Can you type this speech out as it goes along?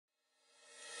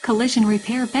Collision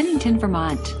Repair, Bennington,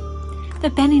 Vermont.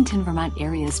 The Bennington, Vermont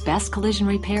area's best collision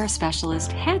repair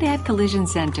specialist, Haddad Collision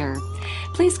Center.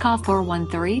 Please call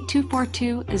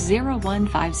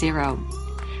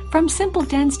 413-242-0150. From simple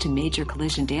dents to major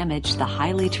collision damage, the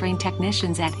highly trained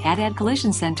technicians at Haddad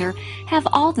Collision Center have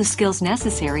all the skills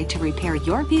necessary to repair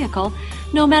your vehicle,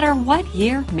 no matter what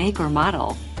year, make, or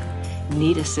model.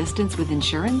 Need assistance with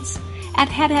insurance? At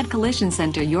Haddad Collision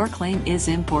Center, your claim is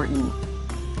important.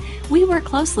 We work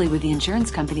closely with the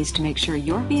insurance companies to make sure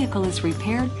your vehicle is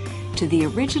repaired to the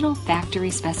original factory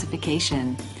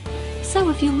specification. So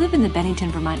if you live in the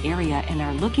Bennington, Vermont area and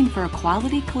are looking for a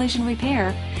quality collision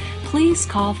repair, please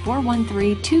call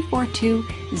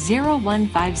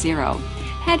 413-242-0150.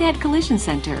 Haddad Collision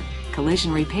Center,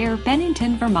 Collision Repair,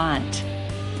 Bennington, Vermont.